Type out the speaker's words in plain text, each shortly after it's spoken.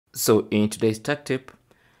So in today's tech tip,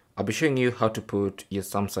 I'll be showing you how to put your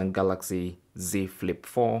Samsung Galaxy Z Flip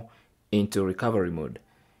 4 into recovery mode.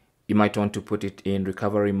 You might want to put it in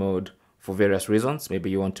recovery mode for various reasons.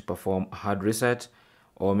 Maybe you want to perform a hard reset,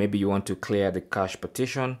 or maybe you want to clear the cache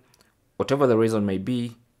partition. Whatever the reason may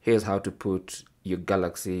be, here's how to put your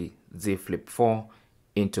Galaxy Z Flip 4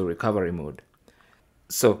 into recovery mode.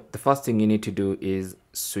 So the first thing you need to do is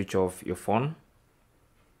switch off your phone.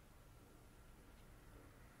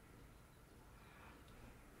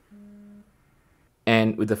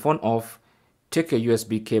 And with the phone off, take your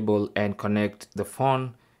USB cable and connect the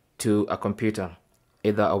phone to a computer,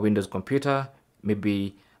 either a Windows computer,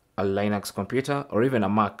 maybe a Linux computer, or even a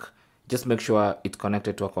Mac. Just make sure it's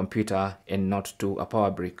connected to a computer and not to a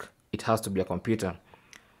power brick. It has to be a computer.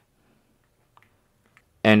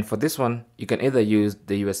 And for this one, you can either use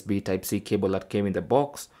the USB Type-C cable that came in the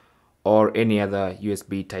box or any other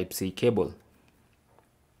USB Type-C cable.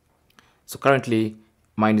 So currently,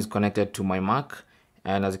 mine is connected to my Mac,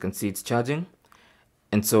 and as you can see, it's charging.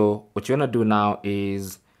 And so what you want to do now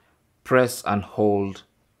is press and hold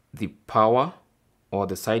the power or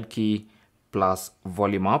the side key plus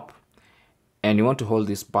volume up. And you want to hold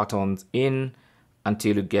these buttons in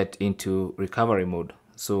until you get into recovery mode.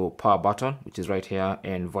 So power button, which is right here,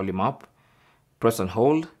 and volume up. Press and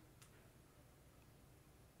hold.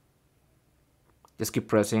 Just keep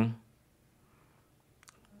pressing.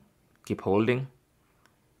 Keep holding.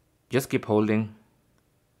 Just keep holding.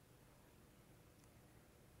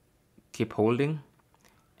 Keep holding.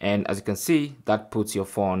 And as you can see, that puts your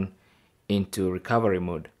phone into recovery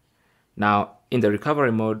mode. Now, in the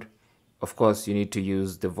recovery mode, of course, you need to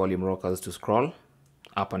use the volume rockers to scroll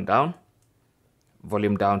up and down,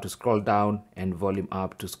 volume down to scroll down, and volume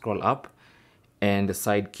up to scroll up, and the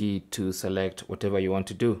side key to select whatever you want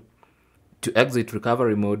to do. To exit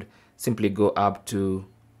recovery mode, simply go up to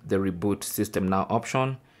the Reboot System Now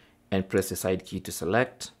option and press the side key to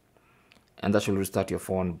select, and that should restart your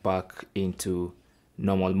phone back into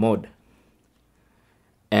normal mode.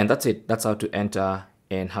 And that's it. That's how to enter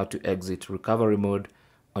and how to exit recovery mode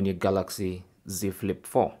on your Galaxy Z Flip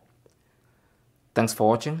 4. Thanks for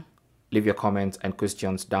watching. Leave your comments and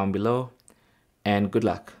questions down below, and good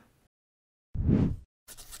luck.